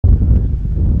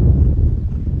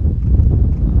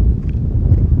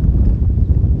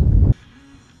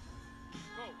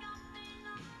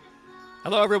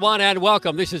Hello, everyone, and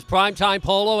welcome. This is Primetime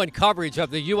Polo and coverage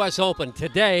of the U.S. Open.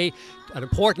 Today, an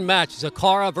important match,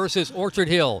 Zakara versus Orchard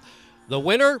Hill. The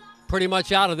winner, pretty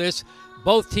much out of this.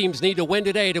 Both teams need to win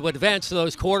today to advance to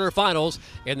those quarterfinals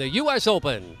in the U.S.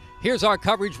 Open. Here's our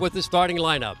coverage with the starting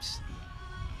lineups.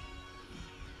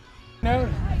 No.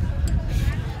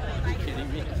 Are you kidding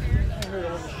me? I heard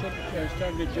all the shit that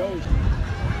starting to Joe's.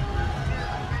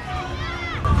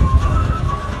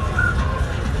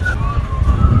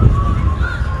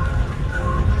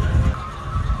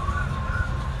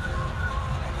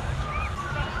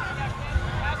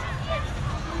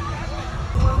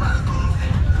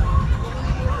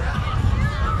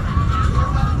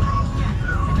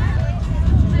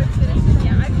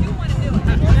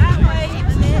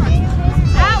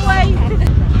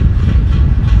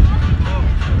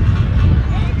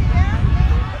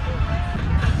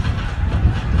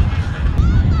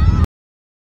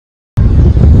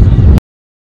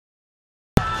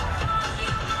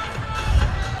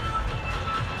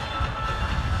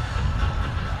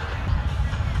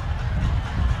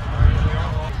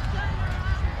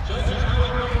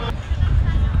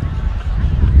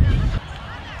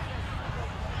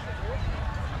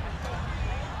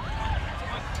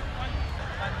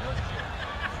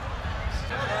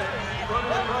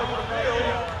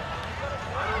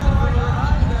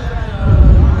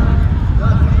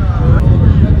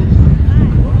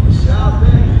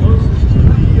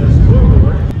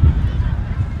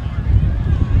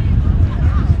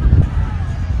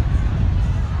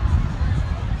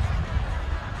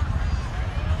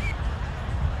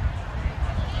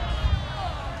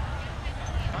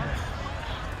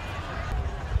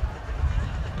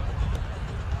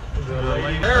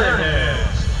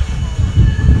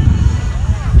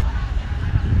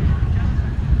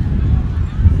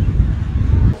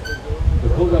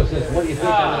 Says, what do you think?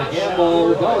 I'm going to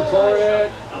gamble. Go for it.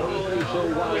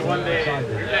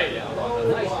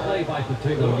 Nice play by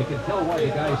Ptpfinalizados. You can tell why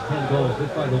the guy's 10 goals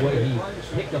just by the way he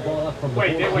picked the ball up from the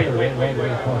goalkeeper and ran all the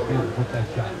way across field and put that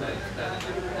shot.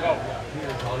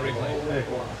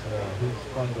 He's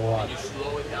fun to watch.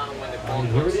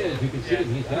 Here it is. You can see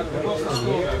him. He's got it right there in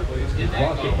the air. He's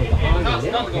blocked it from behind and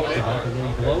then he kicks it up and then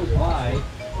he blows by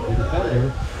the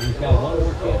defender. He's got one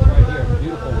more chance right here.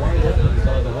 Beautiful right hook. He's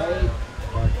on the way.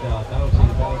 But bouncing.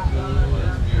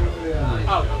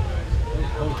 Out. His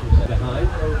coach was set behind.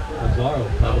 Lazaro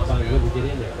trying to find room to get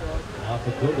in there. Now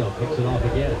Facundo picks it off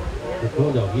again.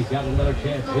 Facundo, he's got another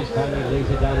chance. This time he lays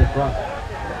it down in front.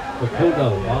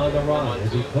 Facundo on the run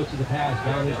as he puts the pass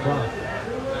down in front.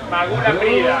 Yes, Magula,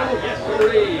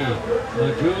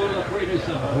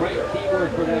 some great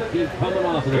teamwork for that team coming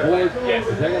off. And the boys,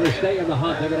 if they're going to stay in the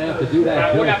hunt, they're going to have to do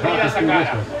that.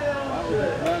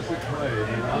 Classic play.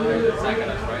 The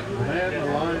man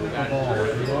aligned the ball.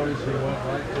 You notice he went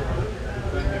right to the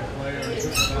defending player and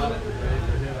took it out and made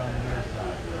the hit on their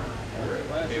side.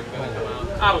 Classic play.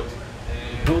 Out.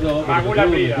 Who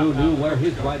knew where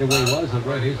his right away was and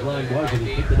where his line was, and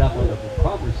he picked it up on the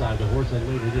proper side of the horse and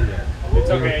laid it in there. It's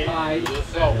okay. Tied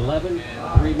 11,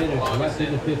 3 minutes left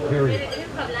in the fifth period.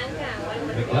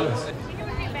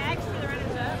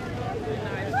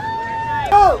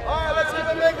 All right, let's give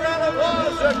a big round of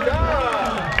applause to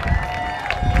Zakara.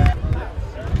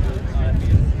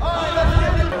 All right, let's give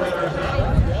it.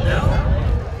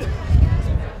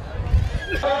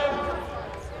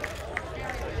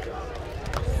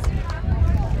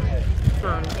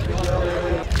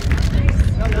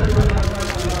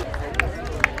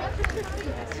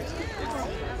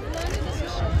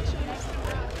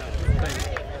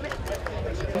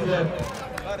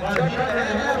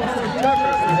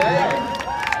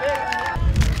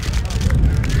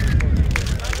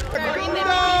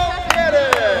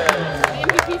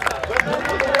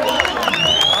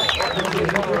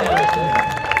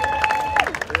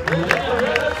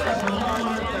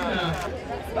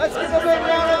 Let's give a big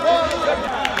round of applause.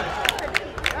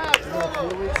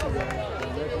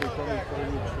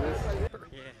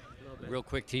 Real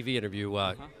quick TV interview.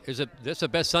 This is the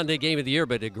best Sunday game of the year,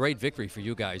 but a great victory for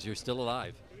you guys. You're still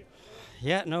alive.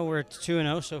 Yeah, no, we're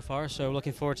 2-0 so far, so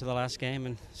looking forward to the last game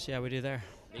and see how we do there.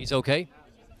 Knees okay?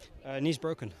 Knee's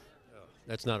broken. Oh,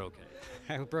 that's not okay.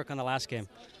 I broke on the last game.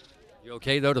 You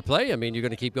okay, though, to play? I mean, you're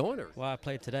going to keep going? Or? Well, I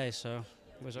played today, so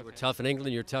it was okay. You were tough in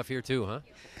England. You're tough here, too, huh?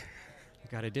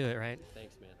 Got to do it, right?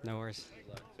 Thanks, man. No worries.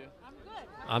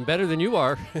 I'm better than you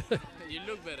are. You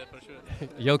look better, for sure.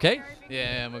 You okay?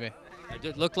 Yeah, I'm okay.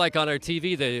 It looked like on our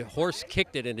TV the horse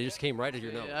kicked it and it just came right at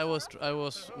your nose. I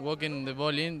was walking the ball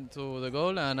into the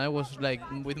goal and I was like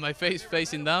with my face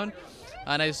facing down,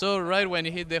 and I saw right when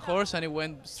he hit the horse and it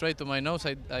went straight to my nose.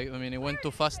 I mean, it went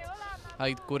too fast,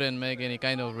 I couldn't make any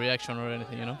kind of reaction or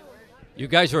anything, you know. You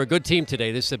guys are a good team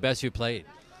today. This is the best you played.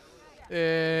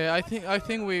 I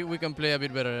think we can play a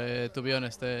bit better. To be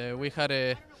honest, we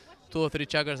had 2 or 3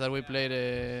 checkers that we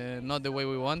played not the way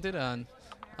we wanted,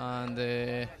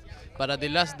 but at the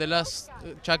last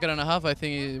checker and a half, I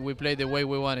think we played the way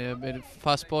we wanted. A bit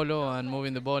fast polo and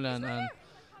moving the ball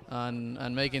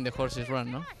and making the horses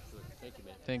run. No?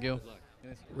 Thank you.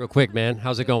 Real quick, man.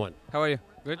 How's it going? How are you?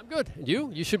 Good. I'm good. And you?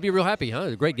 You should be real happy, huh?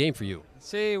 A great game for you.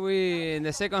 See, we in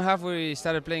the second half we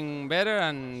started playing better,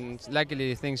 and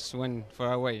luckily things went for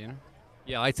our way. You know.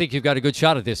 Yeah, I think you've got a good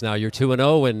shot at this now. You're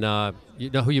 2-0, and you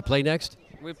know who you play next?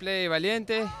 We play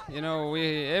Valiente. You know,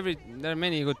 there are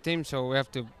many good teams, so we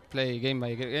have to play game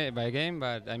by game.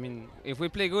 But I mean, if we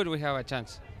play good, we have a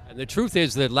chance. And the truth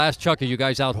is that last chukker, you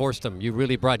guys out-horsed them. You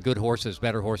really brought good horses,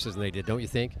 better horses than they did, don't you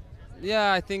think?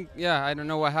 Yeah, I think. Yeah, I don't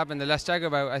know what happened the last checker,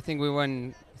 but I think we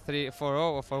won 3-4-0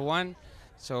 or 4-1.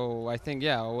 So I think,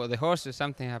 yeah, well, the horses,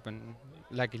 something happened,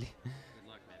 luckily. Good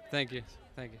luck, man. Thank you.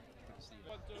 Thank you.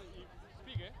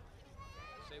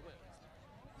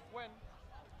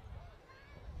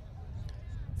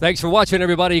 Thanks for watching,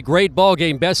 everybody. Great ball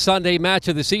game. Best Sunday match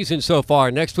of the season so far.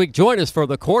 Next week, join us for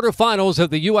the quarterfinals of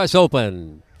the U.S.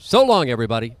 Open. So long,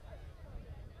 everybody.